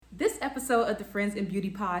episode of the Friends in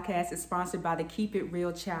Beauty podcast is sponsored by the Keep It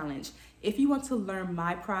Real Challenge. If you want to learn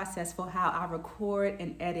my process for how I record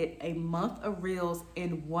and edit a month of reels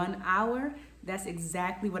in 1 hour, that's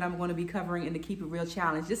exactly what I'm going to be covering in the Keep It Real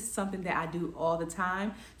Challenge. This is something that I do all the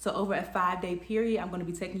time. So over a 5-day period, I'm going to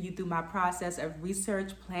be taking you through my process of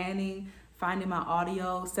research, planning, finding my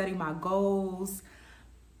audio, setting my goals,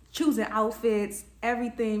 choosing outfits,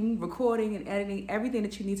 everything, recording and editing, everything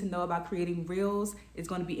that you need to know about creating reels is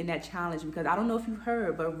going to be in that challenge, because I don't know if you've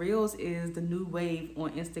heard, but reels is the new wave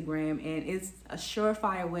on Instagram, and it's a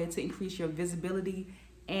surefire way to increase your visibility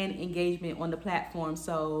and engagement on the platform.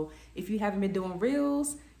 So if you haven't been doing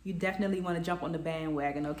reels, you definitely want to jump on the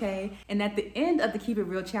bandwagon, okay? And at the end of the Keep It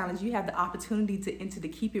Real Challenge, you have the opportunity to enter the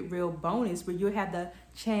Keep It Real bonus, where you'll have the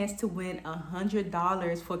chance to win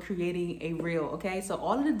 $100 for creating a reel, okay? So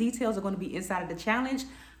all of the details are going to be inside of the challenge.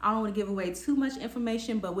 I don't want to give away too much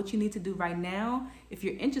information, but what you need to do right now, if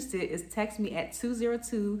you're interested, is text me at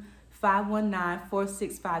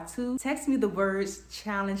 202-519-4652. Text me the words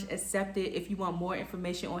challenge accepted if you want more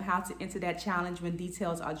information on how to enter that challenge when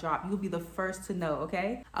details are dropped. You'll be the first to know,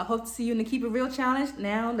 okay? I hope to see you in the Keep It Real Challenge.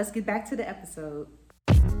 Now, let's get back to the episode.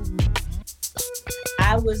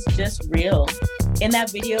 I was just real. In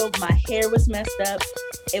that video, my hair was messed up.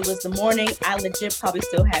 It was the morning. I legit probably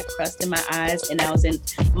still had crust in my eyes, and I was in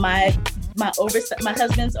my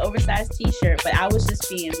husband's oversized t-shirt, but I was just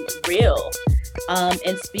being real.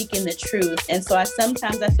 And speaking the truth. And so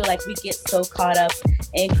sometimes I feel like we get so caught up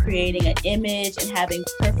in creating an image and having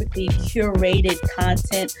perfectly curated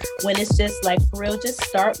content, when it's just like, for real, just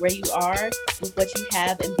start where you are with what you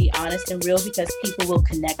have and be honest and real, because people will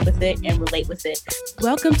connect with it and relate with it.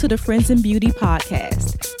 Welcome to the Friends in Beauty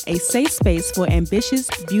podcast, a safe space for ambitious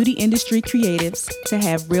beauty industry creatives to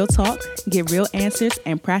have real talk, get real answers,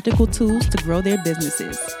 and practical tools to grow their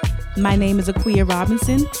businesses. My name is Unce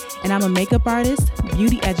Robinson, and I'm a makeup artist,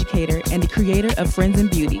 beauty educator, and the creator of Friends in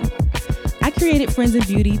Beauty. I created Friends in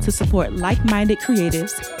Beauty to support like-minded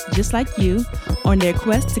creatives, just like you, on their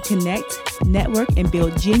quest to connect, network, and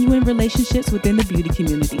build genuine relationships within the beauty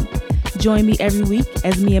community. Join me every week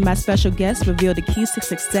as me and my special guests reveal the keys to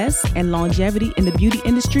success and longevity in the beauty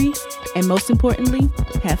industry, and most importantly,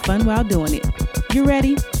 have fun while doing it. You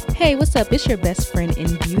ready? Hey, what's up? It's your best friend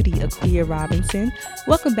in beauty, Unce Robinson.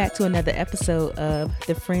 Welcome back to another episode of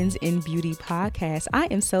the Friends in Beauty podcast. I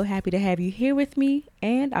am so happy to have you here with me,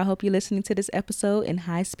 and I hope you're listening to this episode in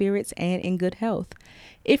high spirits and in good health.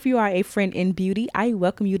 If you are a friend in beauty, I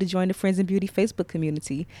welcome you to join the Friends in Beauty Facebook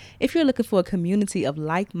community. If you're looking for a community of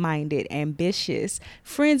like-minded, ambitious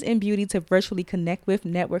friends in beauty to virtually connect with,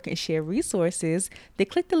 network, and share resources, then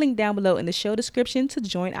click the link down below in the show description to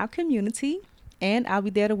join our community, and I'll be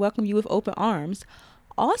there to welcome you with open arms.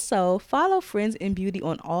 Also, follow Friends in Beauty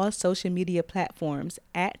on all social media platforms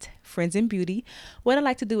at Friends in Beauty. What I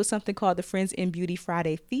like to do is something called the Friends in Beauty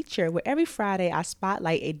Friday feature, where every Friday I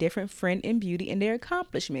spotlight a different friend in beauty and their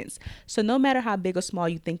accomplishments. So no matter how big or small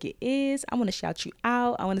you think it is, I want to shout you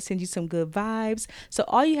out. I want to send you some good vibes. So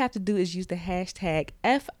all you have to do is use the hashtag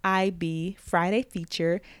FIB Friday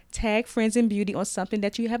feature, tag Friends in Beauty on something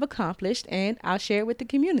that you have accomplished, and I'll share it with the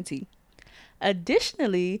community.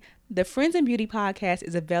 Additionally, the Friends in Beauty podcast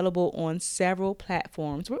is available on several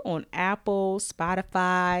platforms. We're on Apple,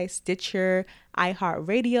 Spotify, Stitcher,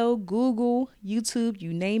 iHeartRadio, Google, YouTube,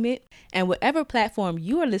 you name it. And whatever platform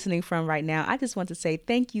you are listening from right now, I just want to say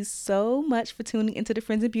thank you so much for tuning into the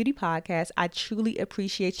Friends in Beauty podcast. I truly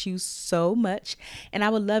appreciate you so much. And I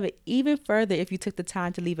would love it even further if you took the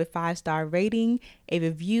time to leave a 5-star rating, a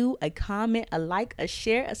review, a comment, a like, a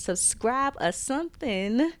share, a subscribe, or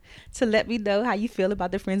something to let me know how you feel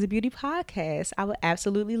about the Friends in Beauty podcast. I would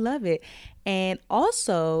absolutely love it. And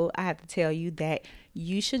also, I have to tell you that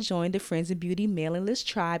you should join the Friends in Beauty mailing list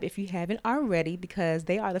tribe if you haven't already, because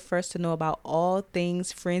they are the first to know about all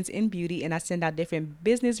things Friends in Beauty, and I send out different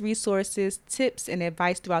business resources, tips, and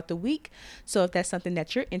advice throughout the week. So if that's something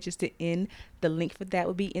that you're interested in, the link for that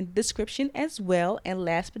will be in the description as well. And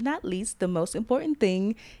last but not least, the most important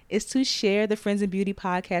thing is to share the Friends in Beauty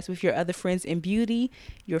podcast with your other friends in beauty,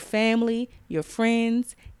 your family, your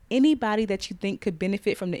friends, anybody that you think could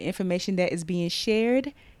benefit from the information that is being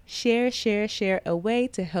shared. Share away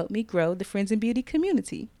to help me grow the Friends in Beauty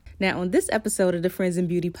community. Now, on this episode of the Friends in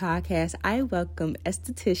Beauty podcast, I welcome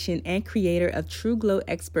esthetician and creator of True Glow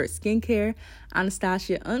Expert Skincare,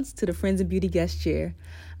 Annastazia Unce, to the Friends in Beauty guest chair.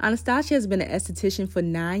 Annastazia has been an esthetician for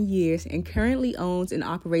 9 years and currently owns and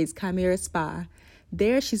operates Chimera Spa.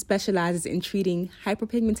 There, she specializes in treating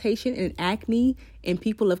hyperpigmentation and acne in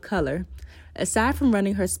people of color. Aside from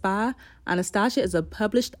running her spa, Annastazia is a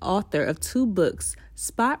published author of 2 books,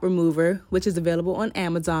 Spot Remover, which is available on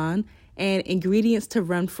Amazon, and ingredients to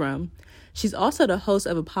run from. She's also the host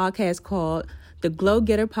of a podcast called The Glow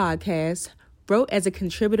Getter Podcast, wrote as a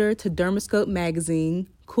contributor to Dermoscope Magazine,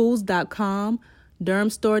 Cools.com,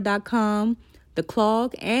 Dermstore.com, The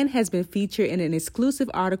Clog, and has been featured in an exclusive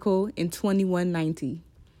article in 2190.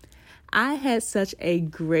 I had such a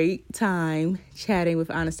great time chatting with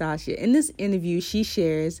Annastazia. In this interview, she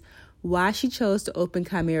shares why she chose to open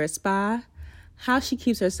Chimera Spa, how she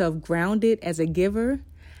keeps herself grounded as a giver,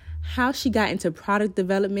 how she got into product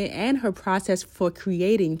development and her process for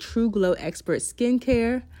creating True Glow Expert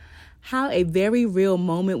skincare, how a very real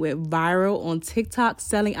moment went viral on TikTok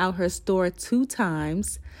selling out her store 2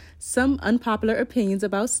 times, some unpopular opinions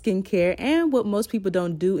about skincare and what most people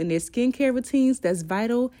don't do in their skincare routines that's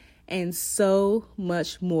vital, and so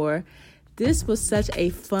much more. This was such a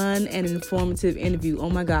fun and informative interview. Oh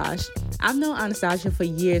my gosh. I've known Annastazia for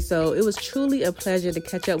years, so it was truly a pleasure to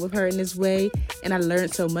catch up with her in this way, and I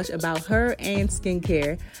learned so much about her and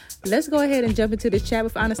skincare. Let's go ahead and jump into this chat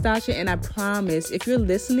with Annastazia, and I promise, if you're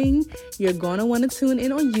listening, you're going to want to tune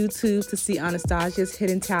in on YouTube to see Annastazia's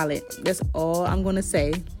hidden talent. That's all I'm going to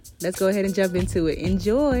say. Let's go ahead and jump into it.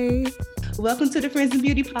 Enjoy. Welcome to the Friends in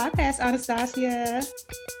Beauty Podcast, Annastazia.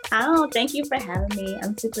 Oh, thank you for having me.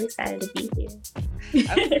 I'm super excited to be here.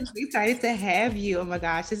 I'm super excited to have you. Oh my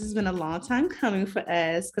gosh, this has been a long time coming for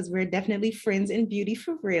us because we're definitely friends in beauty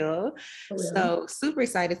for real. So super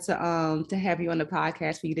excited to have you on the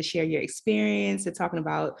podcast for you to share your experience and talking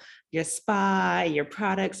about your spa, your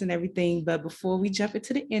products and everything. But before we jump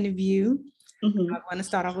into the interview, I want to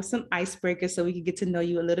start off with some icebreakers so we can get to know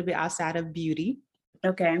you a little bit outside of beauty.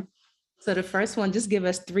 Okay. So the first one, just give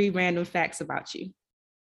us 3 random facts about you.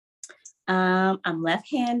 I'm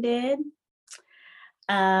left-handed.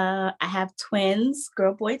 I have twins,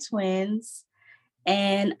 girl-boy twins,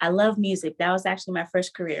 and I love music. That was actually my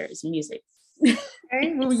first career, is music.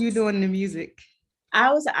 Okay, what were you doing in the music?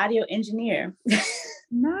 I was an audio engineer.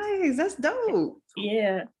 Nice, that's dope.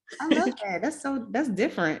 Yeah. I love that. That's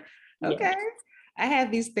different. Okay. Yeah. I have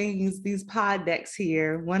these pod decks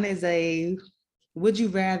here. One is a would you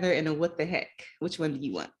rather and a what the heck. Which one do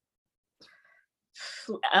you want?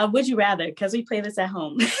 Would you rather? Because we play this at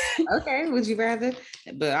home. Okay, would you rather?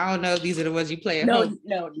 But I don't know if these are the ones you play at home.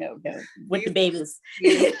 No. With the babies.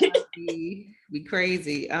 Be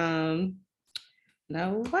crazy. No,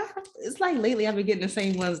 what? It's like lately I've been getting the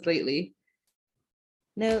same ones lately.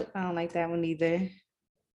 No, I don't like that one either.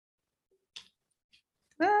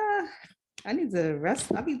 I need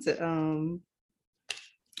to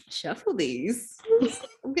shuffle these.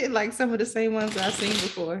 I'm getting like some of the same ones I've seen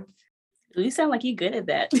before. You sound like you're good at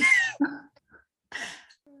that.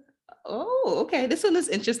 Oh, okay. This one is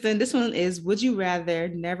interesting. This one is, would you rather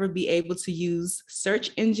never be able to use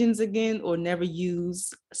search engines again or never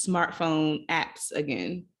use smartphone apps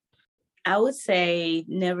again? I would say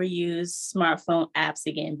never use smartphone apps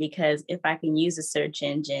again, because if I can use a search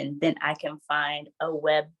engine, then I can find a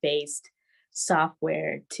web-based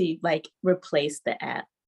software to like replace the app.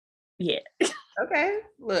 Yeah. Okay.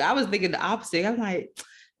 Look, I was thinking the opposite. I'm like,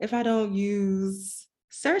 if I don't use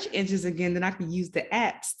search engines again, then I can use the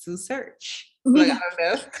apps to search. Like, I don't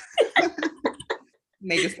know.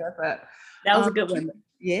 Making stuff up. That was a good one.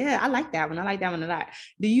 Yeah, I like that one. I like that one a lot.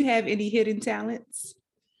 Do you have any hidden talents?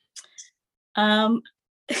 I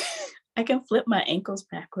can flip my ankles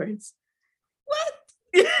backwards. What?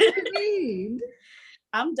 What do you mean?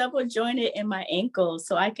 I'm double jointed in my ankles,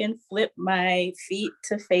 so I can flip my feet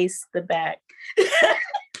to face the back.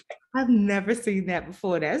 I've never seen that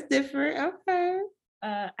before. That's different. Okay.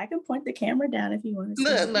 I can point the camera down if you want to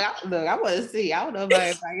see. Look, I want to see. I don't know about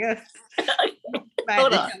everybody else.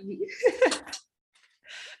 Hold on.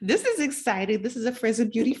 This is exciting. This is a Friends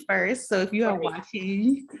of Beauty first. So if you are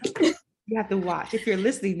watching, you have to watch. If you're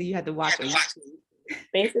listening, then you have to watch it.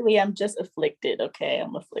 Basically, I'm just afflicted. Okay,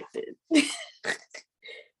 I'm afflicted.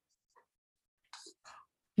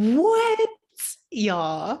 What?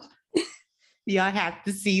 Y'all have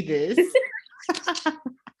to see this.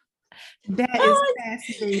 That is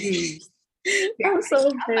fascinating. I'm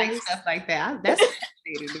so I like stuff like that. That's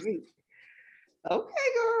fascinating to me. Okay,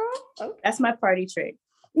 girl. Okay. That's my party trick.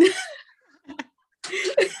 I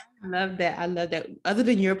love that. Other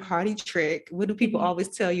than your party trick, what do people always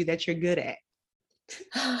tell you that you're good at?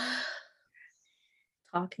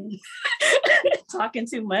 Talking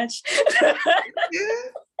too much.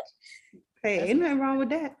 Hey, ain't nothing wrong with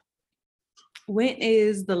that. When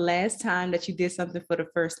is the last time that you did something for the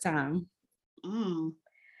first time? I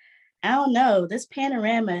don't know. This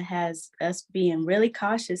panorama has us being really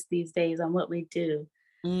cautious these days on what we do.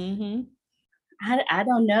 Mm-hmm. I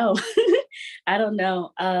don't know. I don't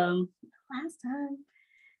know. Last time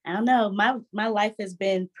I don't know. My life has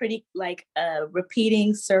been pretty like a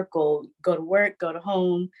repeating circle. Go to work, go to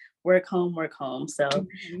home, work home, work home. So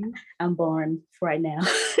Mhm. I'm born right now.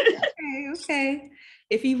 Okay, okay.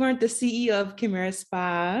 If you weren't the CEO of Chimera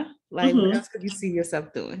Spa, like what Mhm. else could you see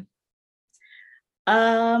yourself doing?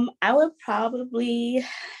 I would probably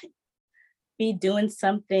be doing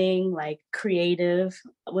something like creative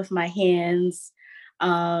with my hands,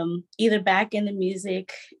 either back in the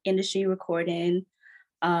music industry recording,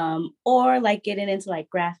 or like getting into like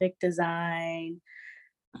graphic design,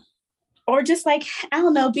 or just like, I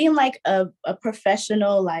don't know, being like a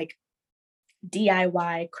professional like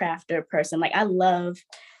DIY crafter person. Like I love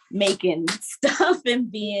making stuff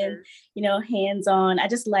and being, hands on. I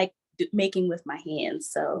just like making with my hands.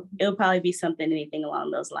 So it'll probably be something, anything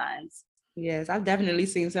along those lines. Yes, I've definitely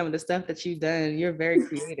seen some of the stuff that you've done. You're very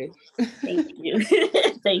creative. Thank you.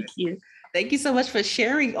 Thank you. Thank you so much for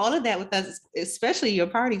sharing all of that with us, especially your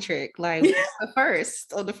party trick, like the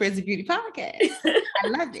first on the Friends of Beauty podcast. I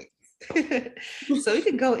love it. So we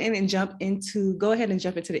can go ahead and jump into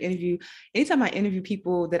the interview. Anytime I interview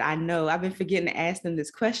people that I know, I've been forgetting to ask them this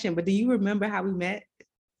question, but do you remember how we met?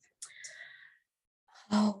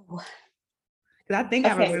 Oh, Because I think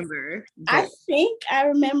I okay. remember, I but think I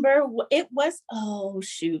remember it was, oh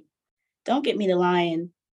shoot. Don't get me to lying.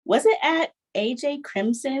 Was it at AJ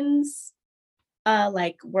Crimson's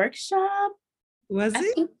like workshop? was I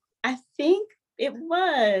it? think I think it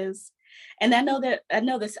was. And I know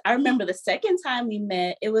this. I remember the second time we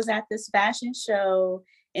met, it was at this fashion show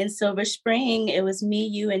in Silver Spring. It was me,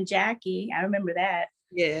 you, and Jackie. I remember that.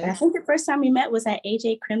 But I Yes. think the first time we met was at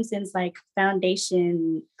AJ Crimson's like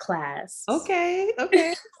foundation class. Okay,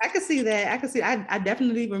 okay. I can see that. I can see. I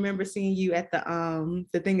definitely remember seeing you at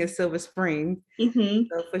the thing in Silver Spring. Hmm.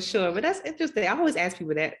 So for sure. But that's interesting. I always ask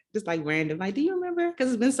people that, just like random. Like, do you remember?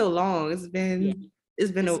 Because it's been so long. Yeah.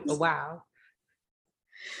 It's been a while.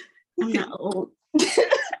 I'm not old.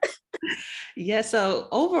 Yeah. So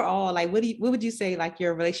overall, like what would you say like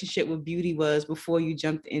your relationship with beauty was before you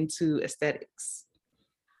jumped into aesthetics?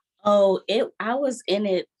 Oh, I was in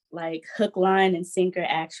it like hook, line, and sinker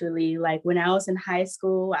actually. Like when I was in high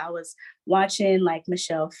school, I was watching like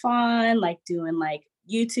Michelle Phan, like doing like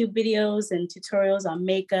YouTube videos and tutorials on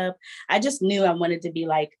makeup. I just knew I wanted to be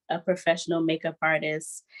like a professional makeup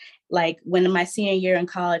artist. Like when in my senior year in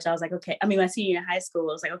college, I was like, okay, I mean my senior year in high school,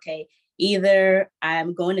 I was like, okay, either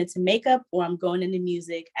I'm going into makeup or I'm going into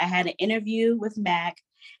music. I had an interview with Mac,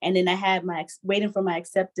 and then I had my waiting for my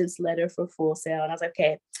acceptance letter for Full Sail. And I was like,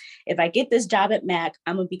 okay, if I get this job at Mac,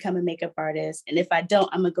 I'm gonna become a makeup artist. And if I don't,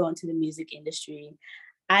 I'm gonna go into the music industry.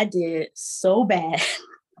 I did so bad.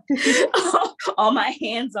 All my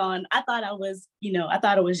hands on. I thought I was, I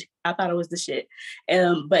thought it was the shit.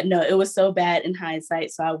 But no, it was so bad in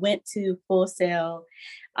hindsight. So I went to Full Sail,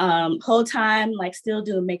 whole time, like still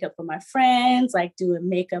doing makeup for my friends, like doing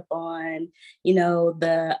makeup on,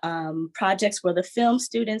 the projects for the film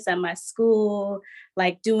students at my school,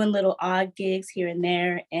 like doing little odd gigs here and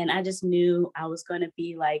there. And I just knew I was going to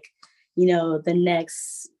be like, the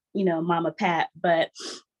next, Mama Pat. But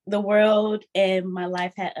the world and my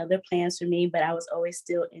life had other plans for me, but I was always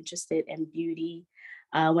still interested in beauty.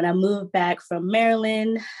 When I moved back to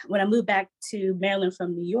Maryland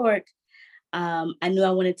from New York, I knew I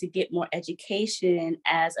wanted to get more education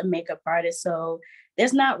as a makeup artist. So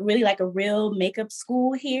there's not really like a real makeup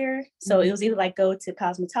school here. So it was either like go to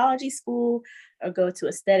cosmetology school or go to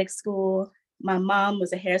aesthetic school. My mom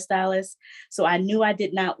was a hairstylist, so I knew I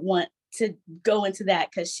did not want to go into that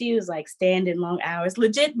because she was like standing long hours.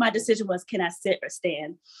 Legit, my decision was, can I sit or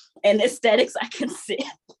stand? And aesthetics, I can sit.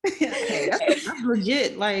 Okay, that's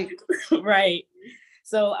legit. Like, Right.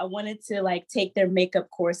 So I wanted to like take their makeup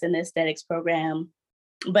course in the aesthetics program,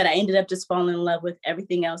 but I ended up just falling in love with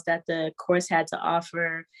everything else that the course had to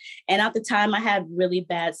offer. And at the time I had really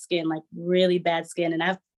bad skin, like really bad skin. And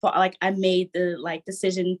I made the like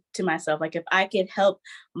decision to myself, like if I could help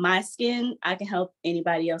my skin, I can help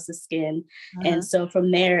anybody else's skin. And so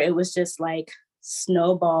from there, it was just like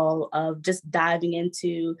snowball of just diving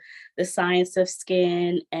into the science of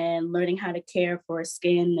skin and learning how to care for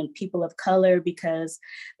skin and people of color, because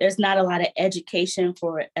there's not a lot of education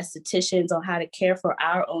for estheticians on how to care for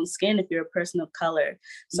our own skin if you're a person of color.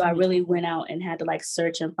 So I really went out and had to like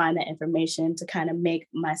search and find that information to kind of make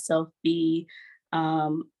myself be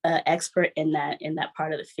an expert in that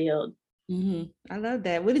part of the field. I love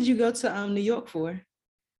that. What did you go to New York for?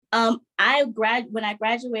 When I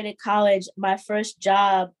graduated college, my first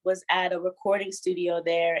job was at a recording studio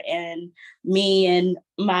there, and me and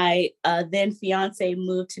my then fiance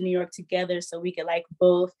moved to New York together so we could like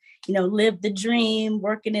both, live the dream,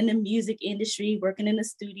 working in the music industry, working in the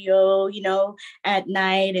studio, at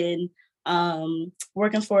night, and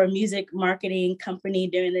working for a music marketing company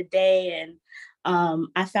during the day. And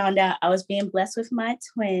I found out I was being blessed with my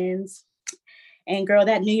twins. And girl,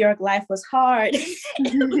 that New York life was hard.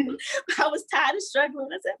 I was tired of struggling.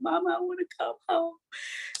 I said, Mama, I want to come home.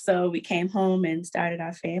 So we came home and started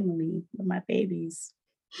our family with my babies.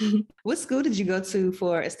 What school did you go to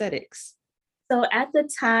for aesthetics? So at the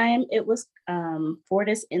time, it was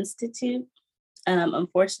Fortis Institute.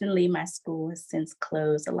 Unfortunately, my school has since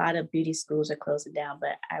closed. A lot of beauty schools are closing down,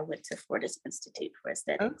 but I went to Fortis Institute for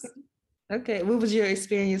aesthetics. Okay. What was your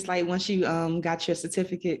experience like once you got your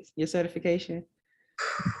certificate, your certification?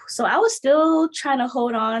 So I was still trying to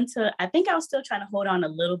hold on a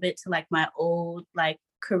little bit to like my old like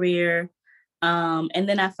career. And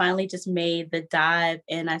then I finally just made the dive,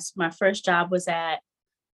 and my first job was at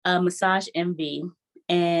Massage Envy,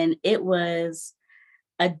 and it was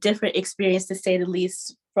a different experience to say the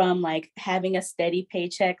least, from like having a steady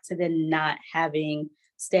paycheck to then not having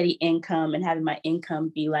steady income, and having my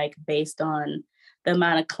income be like based on the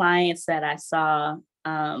amount of clients that I saw.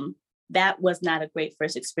 That was not a great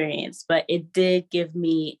first experience, but it did give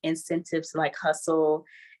me incentives to like hustle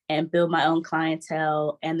and build my own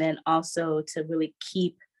clientele, and then also to really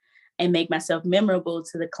keep and make myself memorable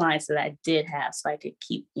to the clients that I did have, so I could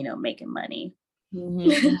keep, making money.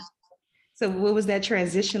 Mm-hmm. So what was that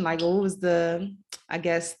transition like? What was the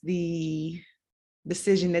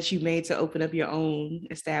decision that you made to open up your own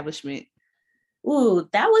establishment? Ooh,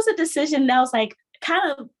 that was a decision that was like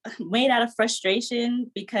kind of made out of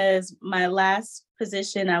frustration, because my last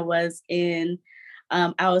position I was in,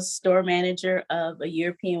 I was store manager of a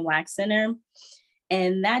European wax center.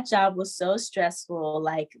 And that job was so stressful.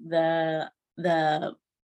 Like I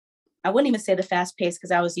wouldn't even say the fast pace,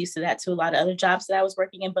 because I was used to that to a lot of other jobs that I was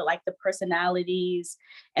working in, but like the personalities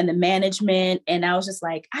and the management. And I was just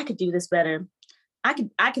like, I could do this better. I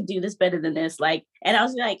could do this better than this. And I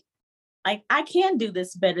was like, I can do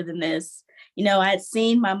this better than this. I had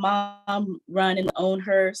seen my mom run and own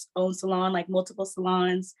her own salon, like multiple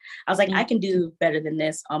salons. I was like, I can do better than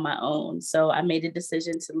this on my own. So I made a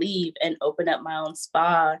decision to leave and open up my own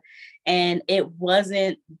spa. And it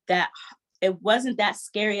wasn't that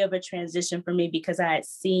scary of a transition for me, because I had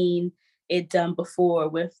seen it done before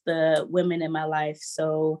with the women in my life.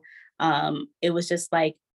 So it was just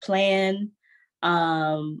like plan,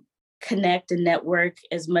 connect and network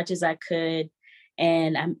as much as I could.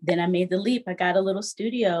 And then I made the leap. I got a little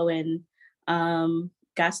studio and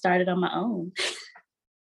got started on my own.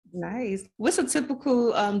 Nice. What's a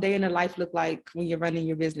typical day in the life look like when you're running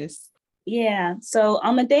your business? Yeah. So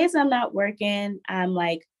on the days I'm not working, I'm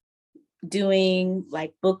like doing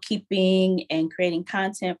like bookkeeping and creating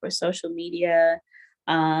content for social media,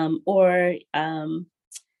 or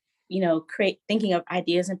thinking of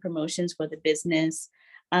ideas and promotions for the business.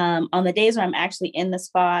 On the days where I'm actually in the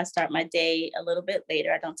spa, I start my day a little bit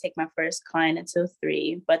later. I don't take my first client until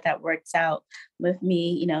 3, but that works out with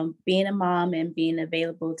me, being a mom and being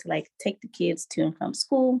available to like take the kids to and from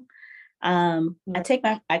school. I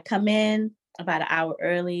come in about an hour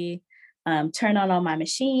early, turn on all my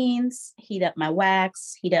machines, heat up my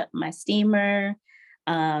wax, heat up my steamer,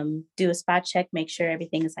 do a spot check, make sure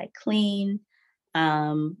everything is like clean.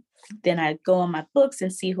 Then I go on my books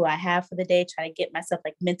and see who I have for the day, try to get myself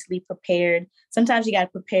like mentally prepared. Sometimes you got to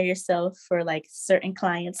prepare yourself for like certain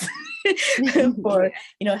clients or,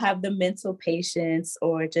 have the mental patience,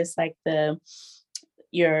 or just like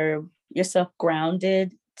yourself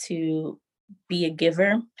grounded to be a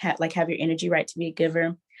giver, have your energy right to be a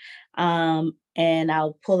giver. And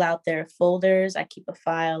I'll pull out their folders. I keep a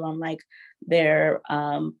file on like their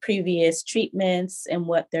previous treatments and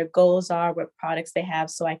what their goals are, what products they have,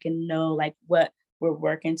 so I can know like what we're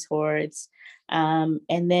working towards. And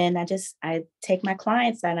then I take my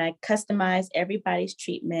clients and I customize everybody's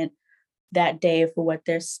treatment that day for what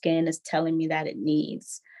their skin is telling me that it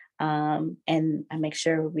needs. And I make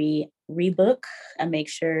sure we rebook. I make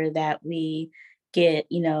sure that we get,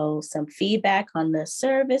 some feedback on the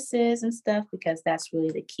services and stuff, because that's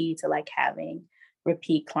really the key to like having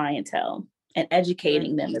repeat clientele and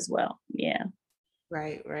educating them as well. Yeah.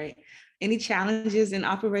 Right. Any challenges in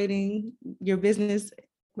operating your business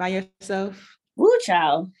by yourself? Woo,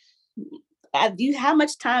 child. How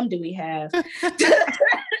much time do we have?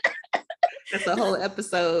 That's a whole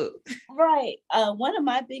episode. Right. One of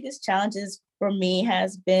my biggest challenges for me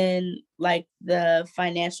has been like the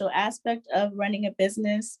financial aspect of running a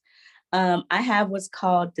business. I have what's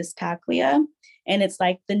called dyscalculia, and it's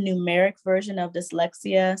like the numeric version of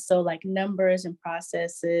dyslexia. So like numbers and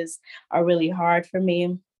processes are really hard for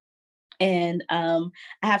me. And I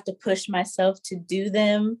have to push myself to do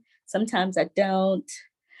them. Sometimes I don't,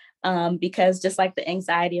 because just like the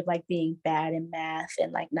anxiety of like being bad in math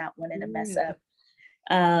and like not wanting to mess Yeah. up.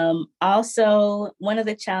 Also, one of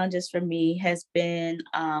the challenges for me has been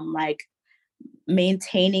like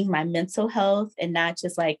maintaining my mental health and not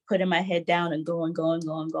just like putting my head down and going,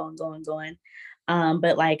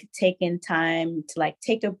 but like taking time to like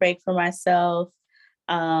take a break for myself,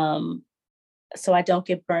 um, so I don't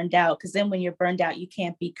get burned out. Because then when you're burned out, you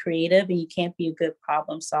can't be creative and you can't be a good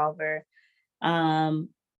problem solver. Um,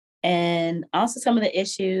 and also some of the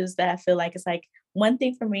issues that I feel like it's like one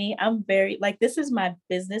thing for me, I'm very like, this is my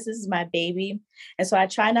business, this is my baby. And so I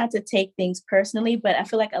try not to take things personally, but I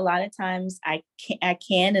feel like a lot of times I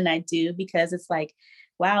can and I do, because it's like,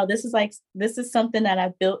 wow, this is something that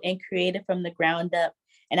I built and created from the ground up.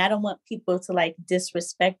 And I don't want people to like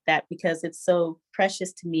disrespect that because it's so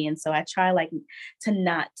precious to me. And so I try like to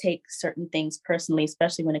not take certain things personally,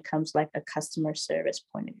 especially when it comes to like a customer service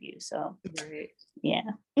point of view. So Right.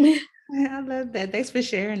 yeah. I love that. Thanks for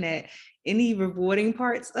sharing that. Any rewarding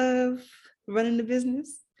parts of running the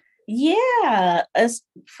business? Yeah, as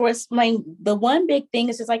for my the one big thing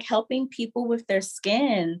is just like helping people with their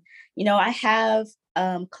skin. I have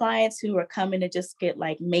clients who are coming to just get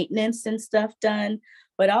like maintenance and stuff done,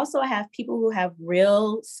 but also I have people who have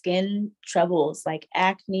real skin troubles like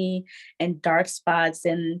acne and dark spots.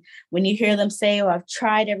 And when you hear them say, "Oh, I've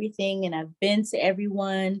tried everything and I've been to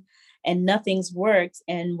everyone and nothing's worked,"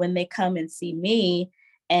 and when they come and see me,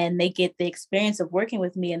 and they get the experience of working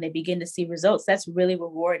with me and they begin to see results, that's really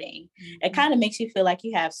rewarding. It kind of makes you feel like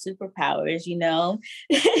you have superpowers,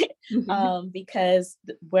 because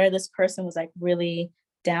where this person was like really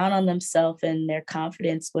down on themselves and their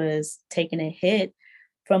confidence was taking a hit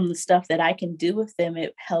from the stuff that I can do with them,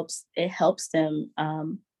 it helps them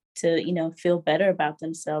to, feel better about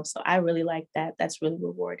themselves. So I really like that. That's really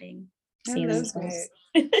rewarding, I seeing the love that. results.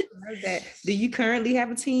 Love that. Do you currently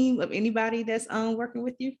have a team of anybody that's working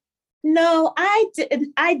with you? No, I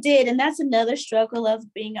did. And that's another struggle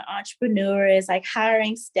of being an entrepreneur, is like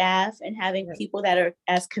hiring staff and having Yeah. people that are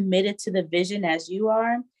as committed to the vision as you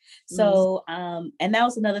are. Mhm. So, and that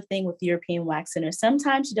was another thing with European Wax Center.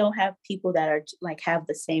 Sometimes you don't have people that are like have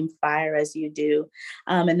the same fire as you do.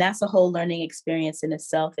 And that's a whole learning experience in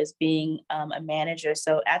itself, as being a manager.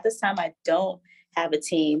 So at this time, I don't have a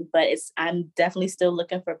team, but I'm definitely still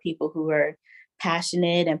looking for people who are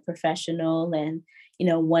passionate and professional and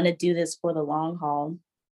want to do this for the long haul.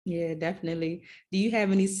 Yeah, definitely. Do you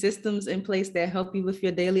have any systems in place that help you with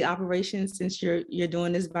your daily operations since you're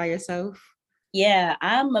doing this by yourself? Yeah,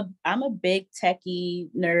 I'm a big techie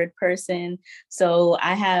nerd person. So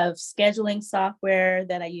I have scheduling software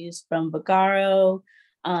that I use from Vagaro,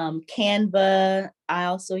 Canva.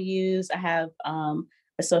 I have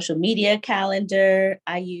a social media calendar.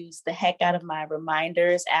 I use the heck out of my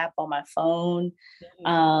reminders app on my phone.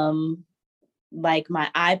 Um, like my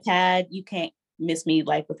iPad, you can't miss me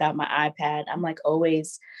like without my iPad. I'm like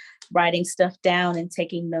always writing stuff down and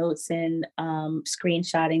taking notes and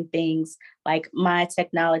screenshotting things. Like my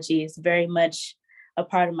technology is very much a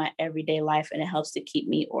part of my everyday life, and it helps to keep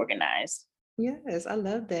me organized. Yes, I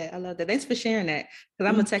love that. I love that. Thanks for sharing that. Because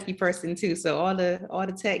I'm a Mhm. techie person too. So all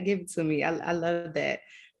the tech give it to me. I love that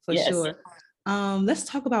for Yes. sure. Let's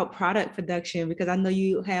talk about product production because I know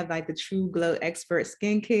you have like the True Glow Expert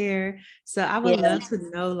skincare. So I would Yeah. love to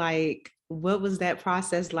know like what was that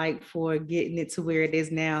process like for getting it to where it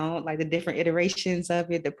is now, like the different iterations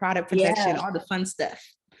of it, the product production, Yeah. all the fun stuff.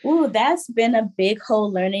 Ooh, that's been a big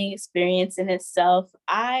whole learning experience in itself.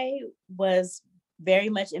 I was very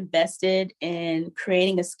much invested in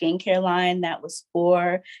creating a skincare line that was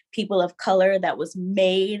for people of color, that was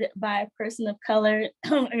made by a person of color.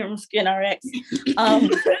 Skin RX.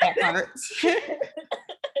 That part.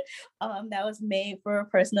 That was made for a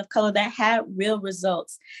person of color that had real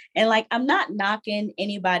results. And like, I'm not knocking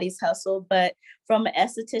anybody's hustle, but from an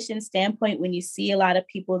esthetician standpoint, when you see a lot of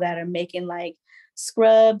people that are making like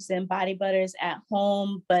scrubs and body butters at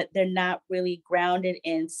home, but they're not really grounded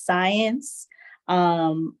in science,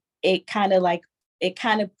 it kind of like it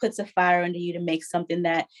kind of puts a fire under you to make something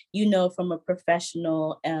that from a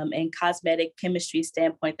professional and cosmetic chemistry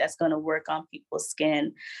standpoint that's going to work on people's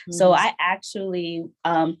skin. So Mhm. I actually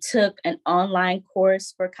took an online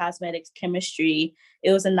course for cosmetics chemistry.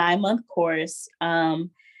 It was a 9-month course.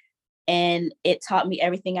 and it taught me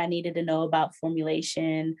everything I needed to know about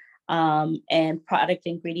formulation, and product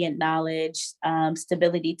ingredient knowledge,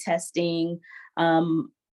 stability testing,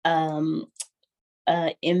 um, um,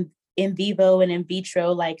 in vivo and in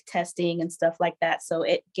vitro like testing and stuff like that. So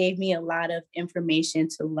it gave me a lot of information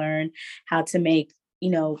to learn how to make,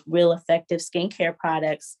 real effective skincare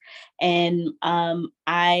products. And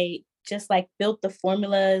I just like built the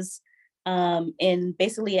formulas in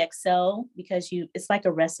basically Excel, because it's like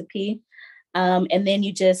a recipe. And then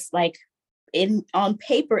you just like, on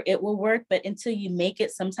paper it will work, but until you make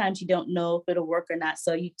it, sometimes you don't know if it'll work or not.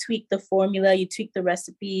 So you tweak the formula, you tweak the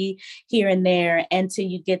recipe here and there until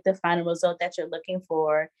you get the final result that you're looking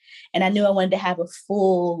for. And I knew I wanted to have a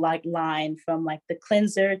full like line, from like the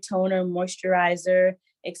cleanser, toner, moisturizer,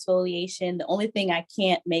 exfoliation. The only thing I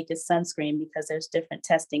can't make is sunscreen, because there's different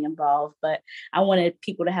testing involved, but I wanted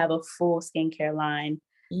people to have a full skincare line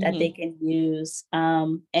that they can use.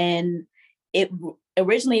 And it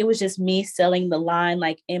originally it was just me selling the line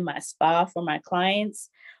like in my spa for my clients,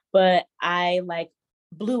 but I like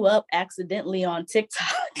blew up accidentally on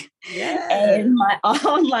TikTok. And my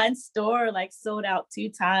online store like sold out 2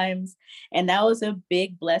 times, and that was a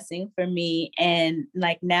big blessing for me. And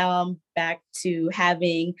like now I'm back to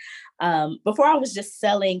having, before I was just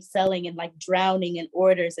selling and like drowning in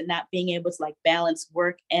orders and not being able to like balance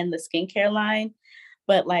work and the skincare line.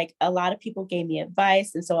 But like a lot of people gave me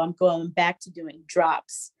advice, and so I'm going back to doing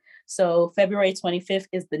drops. So February 25th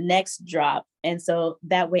is the next drop. And so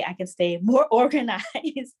that way I can stay more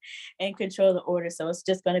organized and control the order. So it's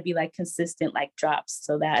just going to be like consistent like drops,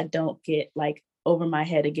 so that I don't get like over my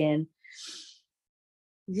head again.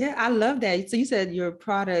 Yeah, I love that. So you said your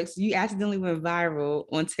products, you accidentally went viral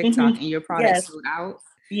on TikTok and your products sold out.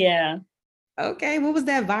 Yeah. Okay. What was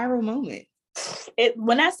that viral moment?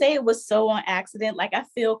 When I say it was so on accident, like I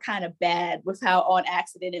feel kind of bad with how on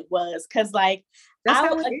accident it was. Cause like, that's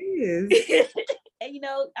how it is. And,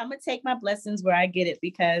 I'm gonna take my blessings where I get it,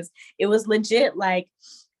 because it was legit like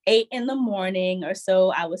 8 a.m. or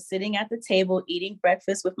so. I was sitting at the table eating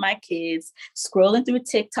breakfast with my kids, scrolling through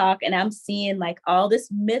TikTok, and I'm seeing like all this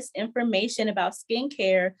misinformation about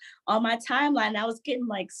skincare on my timeline. I was getting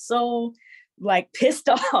like so like pissed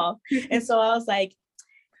off. And so I was like,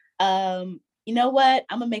 you know what?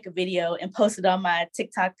 I'm gonna make a video and post it on my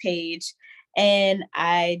TikTok page. And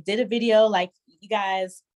I did a video like, you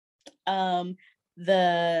guys,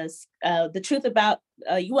 the truth about,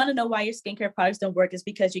 you want to know why your skincare products don't work is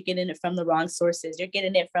because you're getting it from the wrong sources. You're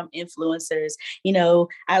getting it from influencers.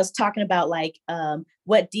 I was talking about like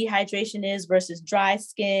what dehydration is versus dry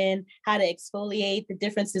skin, how to exfoliate, the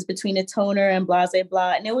differences between a toner and blah, blah,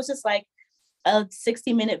 blah. And it was just like a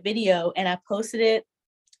 60-minute video, and I posted it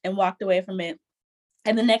and walked away from it.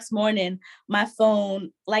 And the next morning, my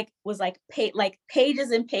phone was pages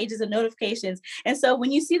and pages of notifications. And so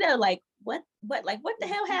when you see that, like, what the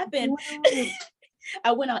hell happened?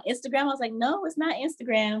 I went on Instagram. I was like, no, it's not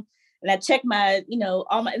Instagram. And I checked my,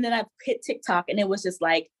 and then I hit TikTok, and it was just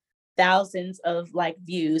like thousands of like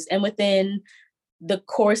views. And within the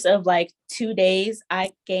course of like 2 days,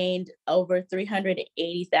 I gained over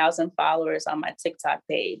 380,000 followers on my TikTok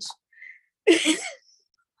page.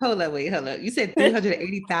 Hold up. You said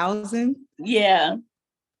 380,000? Yeah.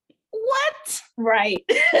 What? Right.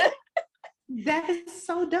 That is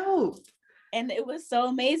so dope. And it was so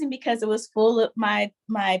amazing, because it was full of my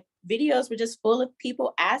videos were just full of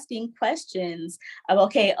people asking questions of,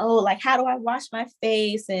 okay, like, how do I wash my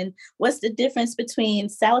face? And what's the difference between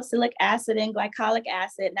salicylic acid and glycolic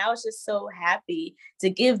acid? And I was just so happy to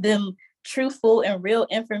give them truthful and real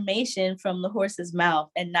information from the horse's mouth,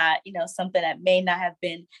 and not, something that may not have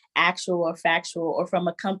been actual or factual, or from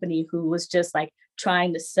a company who was just like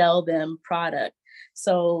trying to sell them product.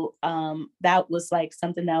 So that was like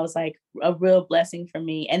something that was like a real blessing for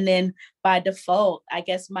me. And then by default, I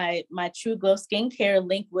guess my True Glow skincare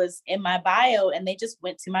link was in my bio, and they just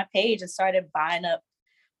went to my page and started buying up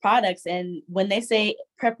products. And when they say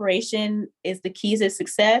preparation is the key to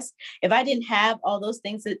success, if I didn't have all those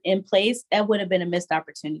things in place, that would have been a missed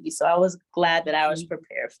opportunity. So I was glad that I was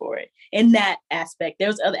prepared for it in that aspect. There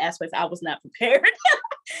was other aspects I was not prepared.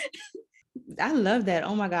 I love that.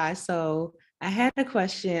 Oh my gosh. So I had a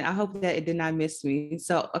question. I hope that it did not miss me.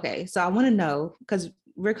 So, okay. So I want to know, because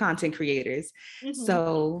we're content creators. Mm-hmm.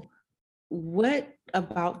 So what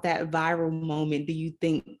about that viral moment do you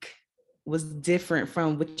think was different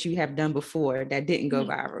from what you have done before that didn't go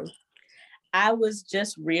viral? I was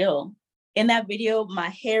just real. In that video, my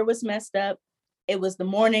hair was messed up. It was the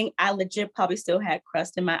morning. I legit probably still had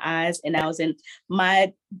crust in my eyes, and I was in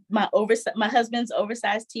my husband's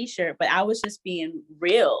oversized t-shirt, but I was just being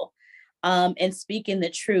real. and speaking the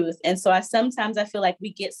truth. And so sometimes I feel like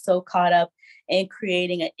we get so caught up in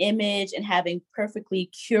creating an image and having perfectly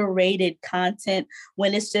curated content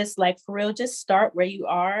when it's just like, for real, just start where you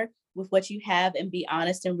are with what you have and be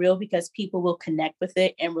honest and real, because people will connect with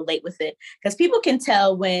it and relate with it. Because people can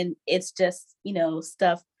tell when it's just,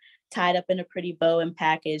 stuff tied up in a pretty bow and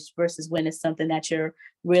packaged versus when it's something that you're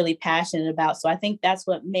really passionate about. So I think that's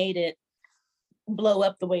what made it blow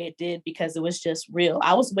up the way it did, because it was just real.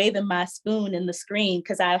 I was waving my spoon in the screen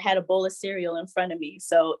because I had a bowl of cereal in front of me.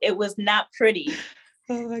 So it was not pretty.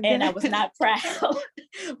 Oh my God. And I was not proud,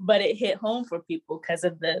 but it hit home for people because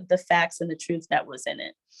of the facts and the truth that was in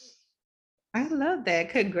it. I love that.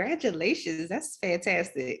 Congratulations. That's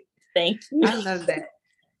fantastic. Thank you. I love that.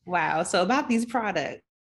 Wow. So about these products.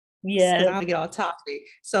 Yeah. Because I want to get off topic.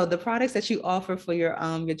 So the products that you offer for your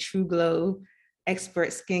True Glow Expert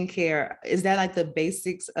skincare, is that like the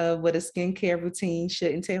basics of what a skincare routine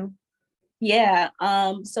should entail? Yeah.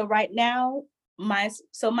 So right now, my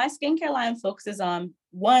skincare line focuses on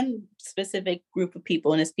one specific group of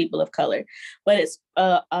people, and it's people of color. But it's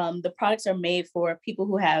the products are made for people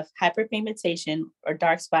who have hyperpigmentation or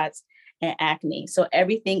dark spots and acne. So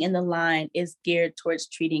everything in the line is geared towards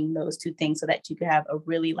treating those two things so that you can have a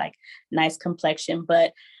really like nice complexion.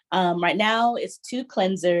 But right now it's 2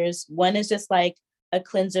 cleansers. One is just like a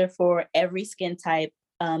cleanser for every skin type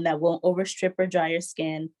that won't overstrip or dry your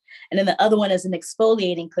skin. And then the other one is an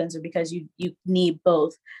exfoliating cleanser because you need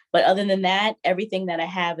both. But other than that, everything that I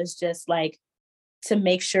have is just like to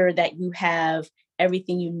make sure that you have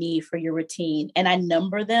everything you need for your routine. And I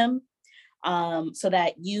number them so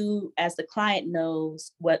that you as the client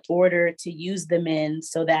knows what order to use them in,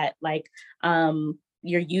 so that like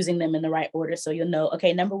you're using them in the right order. So you'll know,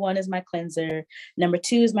 okay, number 1 is my cleanser, number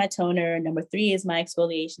 2 is my toner, number 3 is my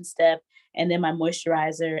exfoliation step, and then my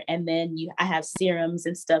moisturizer. And then I have serums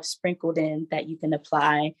and stuff sprinkled in that you can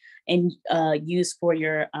apply and use for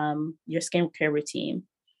your skincare routine.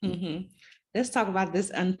 Mm-hmm. Let's talk about this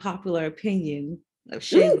unpopular opinion of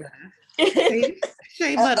shea butter.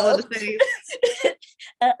 Shea butter on the face.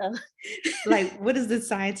 Like, what is the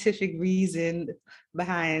scientific reason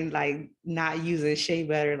behind like not using shea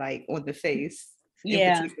butter like on the face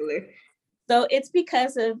in particular? So it's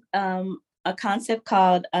because of a concept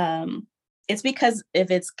called it's because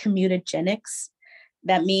of its comedogenics.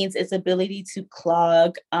 That means its ability to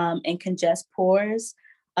clog and congest pores.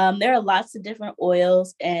 There are lots of different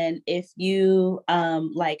oils, and if you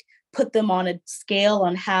like put them on a scale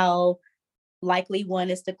on how likely one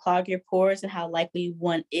is to clog your pores and how likely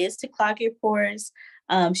one is to clog your pores,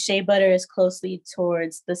 shea butter is closely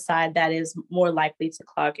towards the side that is more likely to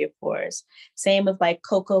clog your pores. Same with like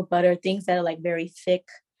cocoa butter, things that are like very thick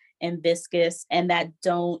and viscous and that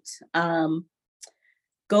don't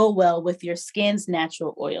go well with your skin's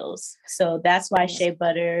natural oils. So that's why shea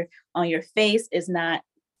butter on your face is not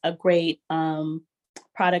a great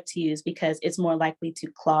product to use, because it's more likely to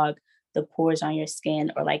clog the pores on your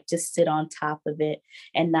skin or like just sit on top of it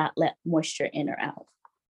and not let moisture in or out.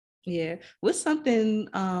 Yeah. What's something,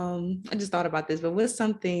 I just thought about this, but what's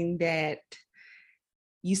something that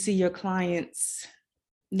you see your clients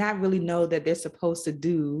not really know that they're supposed to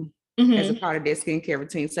do as a part of their skincare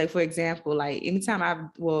routine? So for example, like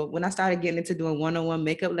anytime when I started getting into doing one-on-one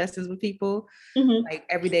makeup lessons with people, like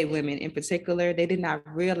everyday women in particular, they did not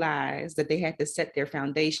realize that they had to set their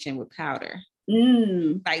foundation with powder.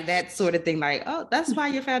 Like that sort of thing, like, oh, that's why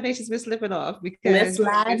your foundation's been slipping off, because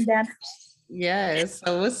yes.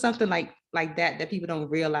 So it's something like that people don't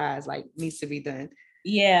realize like needs to be done.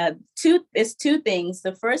 Yeah, it's 2 things.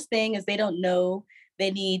 The first thing is they don't know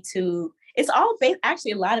they need to. It's all based,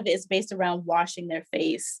 actually a lot of it is based around washing their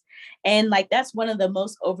face, and like that's one of the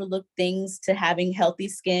most overlooked things to having healthy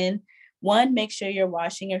skin. 1, make sure you're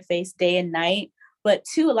washing your face day and night, but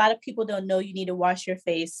 2, a lot of people don't know you need to wash your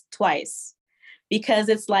face twice, because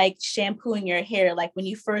it's like shampooing your hair. Like when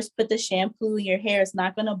you first put the shampoo in your hair, it's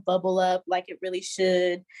not going to bubble up like it really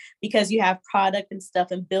should, because you have product and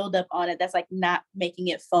stuff and build up on it. That's like not making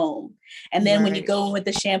it foam. And then when you go in with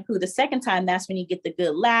the shampoo the second time, that's when you get the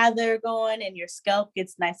good lather going and your scalp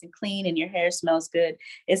gets nice and clean and your hair smells good.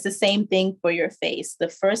 It's the same thing for your face. The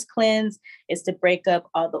first cleanse is to break up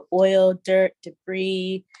all the oil, dirt,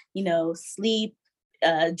 debris, sleep,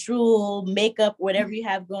 drool, makeup, whatever you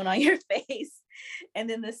have going on your face. And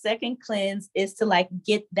then the second cleanse is to like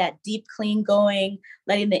get that deep clean going,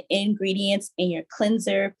 letting the ingredients in your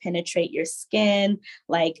cleanser penetrate your skin,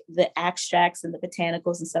 like the extracts and the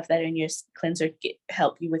botanicals and stuff that are in your cleanser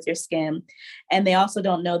help you with your skin. And they also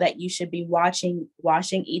don't know that you should be washing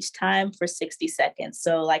each time for 60 seconds.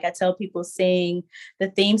 So like I tell people, sing the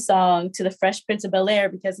theme song to the Fresh Prince of Bel-Air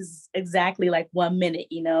because it's exactly like 1 minute,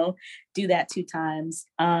 you know, do that 2 times.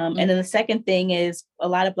 And then the second thing is a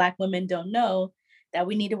lot of Black women don't know that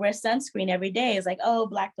we need to wear sunscreen every day. It's like, oh,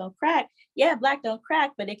 Black don't crack. Yeah, Black don't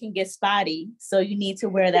crack, but it can get spotty. So you need to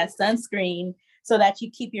wear that sunscreen so that you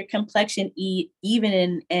keep your complexion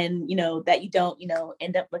even and you know, that you don't, you know,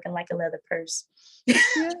 end up looking like a leather purse.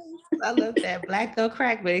 Yes, I love that. Black don't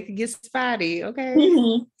crack, but it can get spotty. Okay.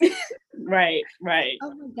 Mm-hmm. Right.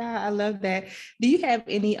 Oh my God, I love that. Do you have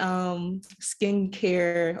any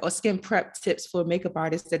skincare or skin prep tips for makeup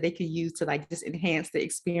artists that they can use to like just enhance the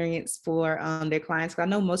experience for their clients? I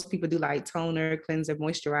know most people do like toner, cleanser,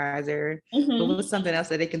 moisturizer, but what's something else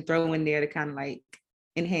that they can throw in there to kind of like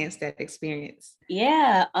enhance that experience?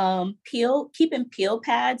 Yeah. Keeping peel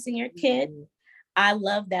pads in your kit. I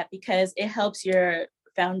love that because it helps your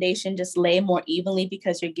foundation just lay more evenly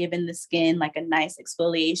because you're giving the skin like a nice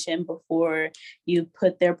exfoliation before you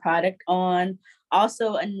put their product on.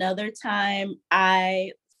 Also, another time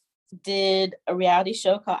I did a reality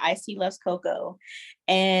show called Icy Loves Coco,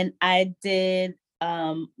 and I did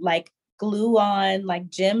like glue on like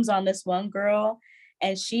gems on this one girl,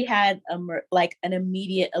 and she had like an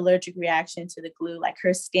immediate allergic reaction to the glue. Like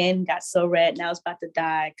her skin got so red and I was about to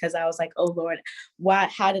die because I was like, oh Lord,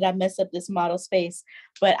 how did I mess up this model's face?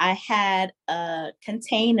 But I had a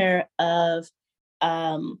container of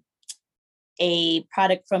a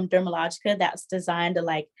product from Dermalogica that's designed to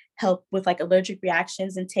like help with like allergic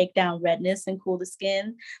reactions and take down redness and cool the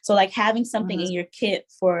skin. So like having something in your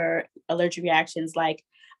kit for allergic reactions, like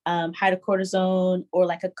hydrocortisone or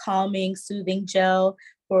like a calming, soothing gel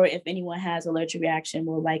for if anyone has allergic reaction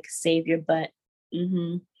will like save your butt.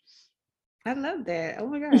 I love that. Oh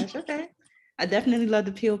my gosh. Okay. I definitely love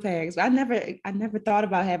the peel pads. I never thought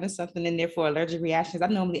about having something in there for allergic reactions. I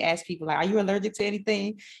normally ask people like, are you allergic to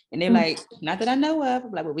anything? And they're like, not that I know of.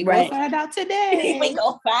 I'm like, well, we gonna find out today. We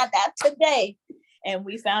gonna find out today. And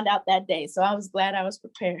we found out that day. So I was glad I was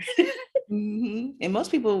prepared. And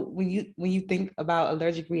most people, when you think about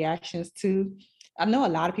allergic reactions too, I know a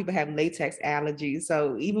lot of people have latex allergies.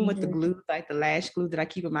 So even with the glue, like the lash glue that I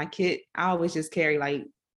keep in my kit, I always just carry like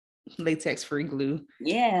latex free glue.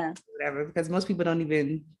 Yeah. Whatever, because most people don't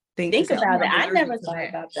even think about it. I never thought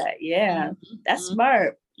about that. Yeah. That's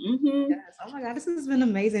smart. Yes. Oh my God, this has been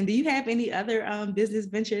amazing. Do you have any other business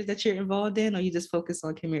ventures that you're involved in, or you just focus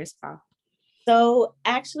on Khmer Spa? So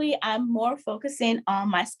actually, I'm more focusing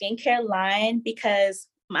on my skincare line because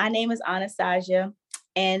my name is Annastazia,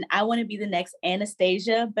 and I want to be the next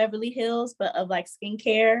Anastasia Beverly Hills, but of like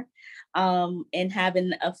skincare, and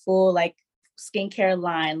having a full like skincare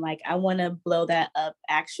line. Like I want to blow that up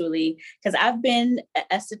actually, because I've been an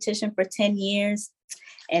esthetician for 10 years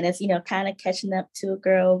and it's, you know, kind of catching up to a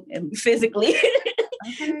girl physically.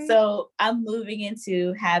 So I'm moving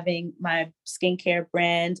into having my skincare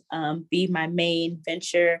brand be my main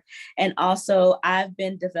venture. And also I've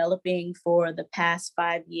been developing for the past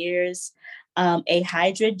 5 years a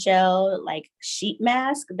Hydra Gel like sheet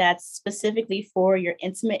mask that's specifically for your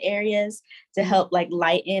intimate areas to help like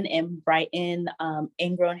lighten and brighten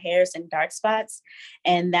ingrown hairs and dark spots.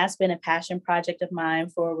 And that's been a passion project of mine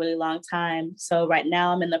for a really long time. So right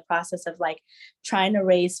now I'm in the process of like trying to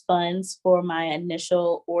raise funds for my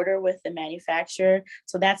initial order with the manufacturer.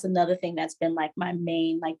 So that's another thing that's been like my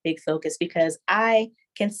main like big focus, because I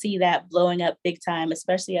can see that blowing up big time,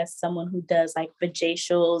 especially as someone who does like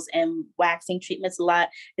vajacials and waxing treatments a lot.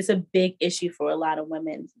 It's a big issue for a lot of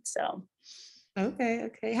women. So okay.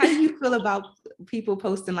 How do you feel about people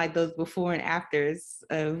posting like those before and afters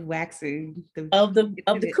of waxing of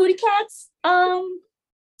the cootie cats?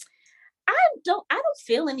 I don't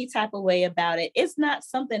feel any type of way about it. It's not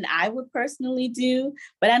something I would personally do,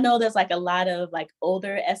 but I know there's like a lot of like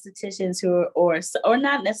older estheticians who are, or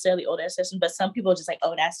not necessarily older estheticians, but some people are just like,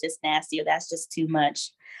 oh, that's just nasty or that's just too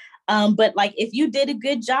much. But like if you did a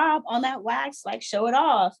good job on that wax, like show it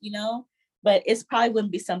off, you know, but it's probably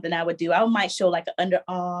wouldn't be something I would do. I might show like an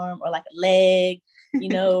underarm or like a leg, you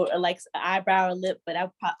know, or like an eyebrow or lip, but I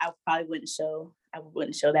probably wouldn't show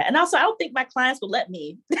that. And also I don't think my clients would let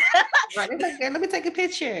me. Right, like, let me take a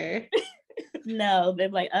picture. No, they're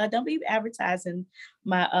like, don't be advertising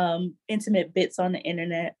my intimate bits on the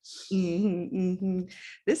internet.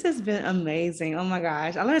 This has been amazing. Oh my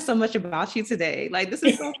gosh, I learned so much about you today. Like, this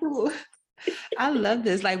is so cool. I love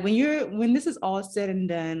this. Like when this is all said and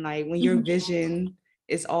done, like when your vision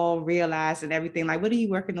is all realized and everything, like what are you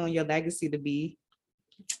working on your legacy to be?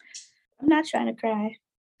 I'm not trying to cry.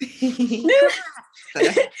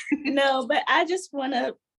 No, but I just want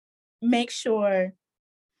to make sure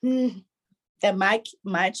that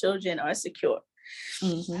my children are secure.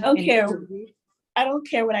 I don't care. I don't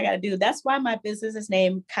care what I got to do. That's why my business is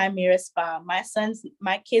named Chimera Spa.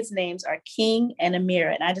 My kids' names are King and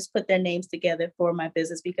Amira, and I just put their names together for my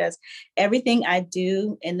business because everything I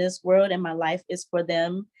do in this world and my life is for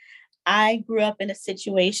them. I grew up in a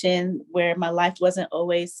situation where my life wasn't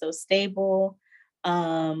always so stable,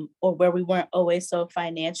 or where we weren't always so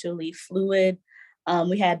financially fluid.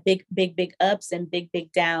 We had big ups and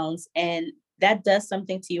big downs, and that does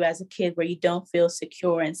something to you as a kid where you don't feel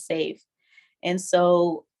secure and safe. And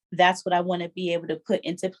so that's what I want to be able to put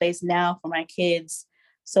into place now for my kids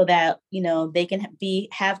so that, they can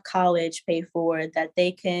have college paid for, that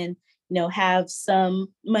they can, have some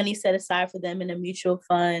money set aside for them in a mutual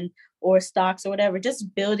fund or stocks or whatever,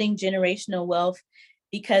 just building generational wealth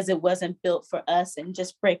because it wasn't built for us and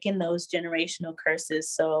just breaking those generational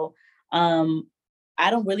curses. So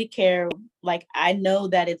I don't really care. Like, I know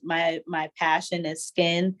that it's my passion is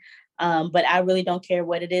skin. But I really don't care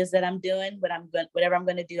what it is that I'm doing, but whatever I'm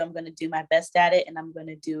going to do, I'm going to do my best at it. And I'm going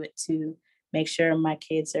to do it to make sure my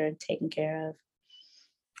kids are taken care of.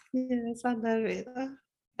 Yes, I love it.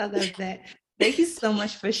 I love that. Thank you so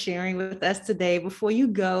much for sharing with us today. Before you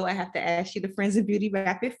go, I have to ask you the Friends of Beauty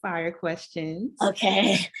rapid fire questions.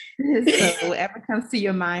 Okay. So whatever comes to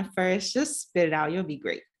your mind first, just spit it out. You'll be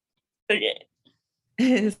great. Okay.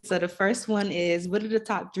 So the first one is, what are the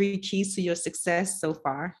top 3 keys to your success so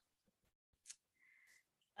far?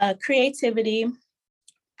 Creativity,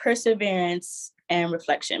 perseverance, and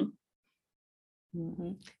reflection.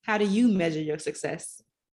 Mm-hmm. How do you measure your success?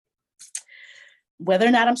 Whether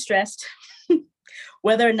or not I'm stressed,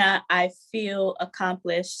 whether or not I feel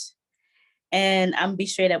accomplished, and I'm be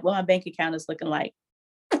straight up what my bank account is looking like.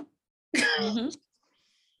 Mm-hmm.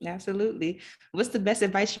 Absolutely. What's the best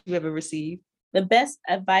advice you ever received? The best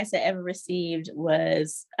advice I ever received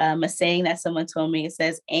was a saying that someone told me. It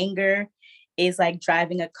says, anger is like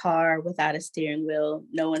driving a car without a steering wheel.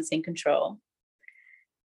 No one's in control.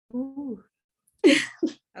 Ooh.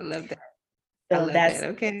 I love that. So I love that.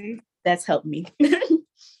 Okay. That's helped me.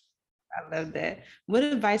 I love that. What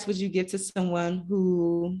advice would you give to someone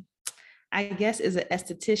who, I guess, is an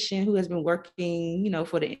esthetician who has been working, in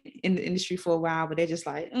the industry for a while, but they're just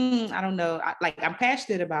like, I don't know. I'm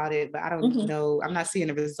passionate about it, but I don't know. I'm not seeing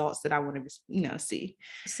the results that I want to,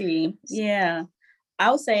 see. Yeah. I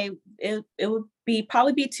would say it would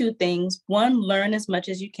probably be 2 things. One, learn as much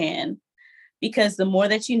as you can, because the more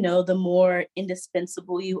that you know, the more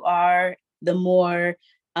indispensable you are, the more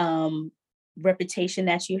reputation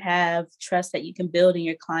that you have, trust that you can build in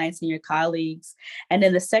your clients and your colleagues. And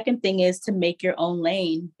then the second thing is to make your own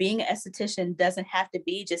lane. Being an esthetician doesn't have to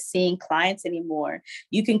be just seeing clients anymore.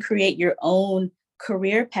 You can create your own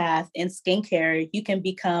career path in skincare. You can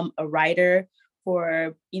become a writer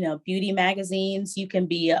for, beauty magazines. You can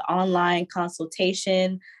be an online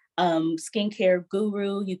consultation skincare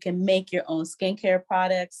guru. You can make your own skincare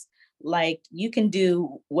products. Like, you can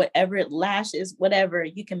do whatever, lashes, whatever.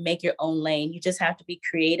 You can make your own lane. You just have to be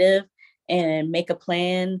creative and make a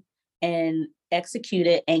plan and execute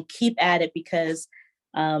it and keep at it, because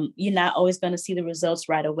you're not always going to see the results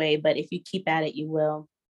right away. But if you keep at it, you will.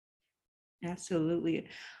 Absolutely.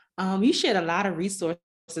 You shared a lot of resources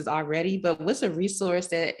already, but what's a resource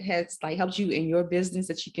that has helped you in your business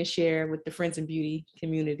that you can share with the Friends in Beauty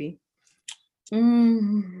community?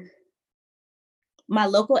 My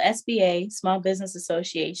local SBA, Small Business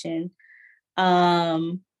Association,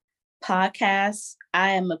 podcasts.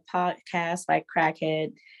 I am a podcast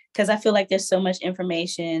crackhead because I feel like there's so much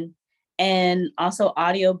information, and also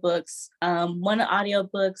audiobooks. One of the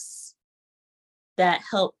audiobooks that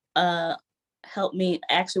helped me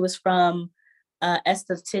actually was from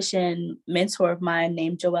esthetician mentor of mine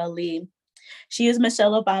named Joelle Lee. She is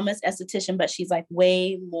Michelle Obama's esthetician, but she's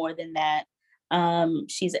way more than that.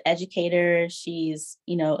 She's an educator. She's,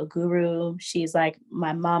 a guru. She's like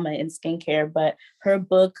my mama in skincare, but her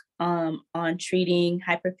book on treating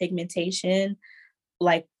hyperpigmentation,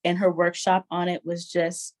 and her workshop on it, was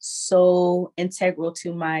just so integral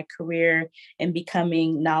to my career and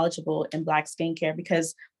becoming knowledgeable in Black skincare,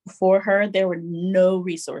 because before her, there were no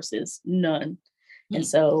resources, none. And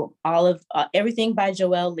so all of everything by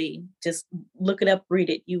Joelle Lee, just look it up, read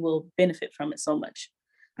it. You will benefit from it so much.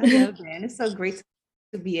 I love that. And it's so great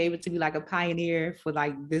to be able to be a pioneer for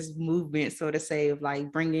this movement, so to say, of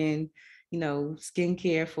bringing,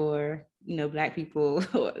 skincare for, Black people,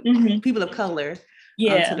 Mm-hmm. people of color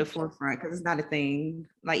Yeah. to the forefront, because it's not a thing.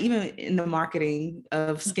 Like even in the marketing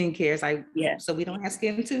of skincare, it's like, so we don't have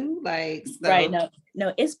skin too? Like, so. Right.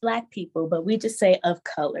 No, it's Black people, but we just say of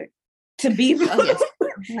color to be. Oh, yes.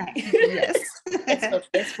 Right. Yes.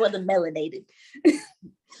 It's for the melanated.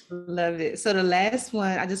 Love it. So the last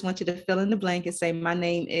one, I just want you to fill in the blank and say, my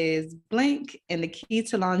name is blank, and the key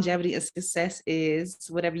to longevity and success is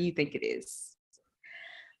whatever you think it is.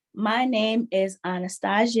 My name is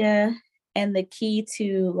Annastazia, and the key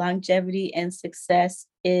to longevity and success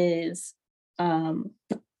is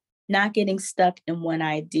not getting stuck in one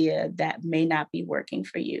idea that may not be working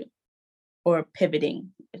for you, or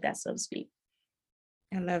pivoting, if that's so to speak.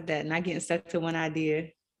 I love that. Not getting stuck to one idea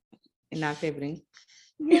and not pivoting.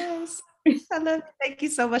 Yes. I love it. Thank you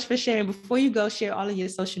so much for sharing. Before you go, share all of your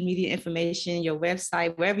social media information, your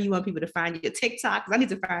website, wherever you want people to find your TikTok, because I need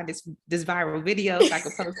to find this viral video so I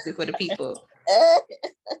can post it for the people.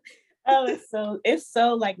 It's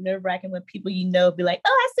so like nerve-wracking when people be like,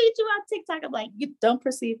 oh, I see you on TikTok. I'm like, you don't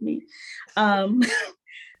perceive me.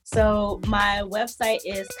 So my website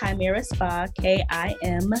is Chimera Spa,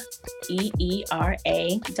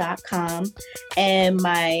 KIMEERA.com. And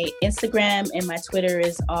my Instagram and my Twitter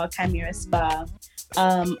is all Chimera Spa.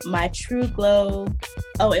 My True Glow,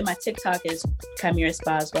 and my TikTok is Chimera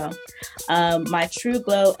Spa as well. My True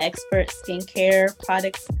Glow expert skincare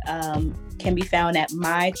products can be found at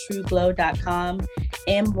mytrueglow.com,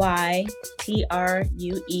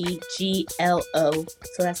 MYTRUEGLO.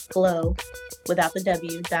 So that's glow without the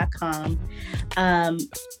W.com. And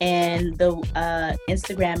the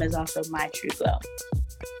Instagram is also mytrueglow.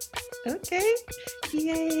 Okay.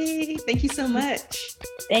 Yay. Thank you so much.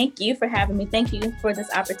 Thank you for having me. Thank you for this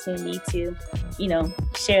opportunity to,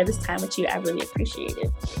 share this time with you. I really appreciate it.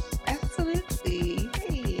 Absolutely.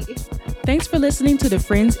 Hey. Thanks for listening to the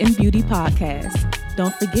Friends in Beauty podcast.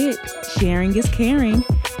 Don't forget, sharing is caring.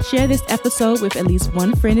 Share this episode with at least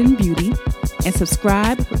one friend in beauty, and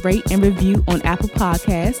subscribe, rate, and review on Apple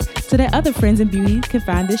Podcasts so that other friends in beauty can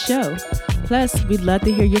find this show. Plus, we'd love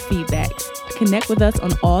to hear your feedback. Connect with us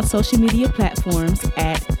on all social media platforms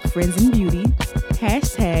at Friends in Beauty,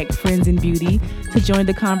 #Friends in Beauty to join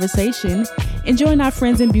the conversation, and join our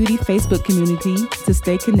Friends in Beauty Facebook community to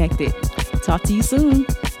stay connected. Talk to you soon.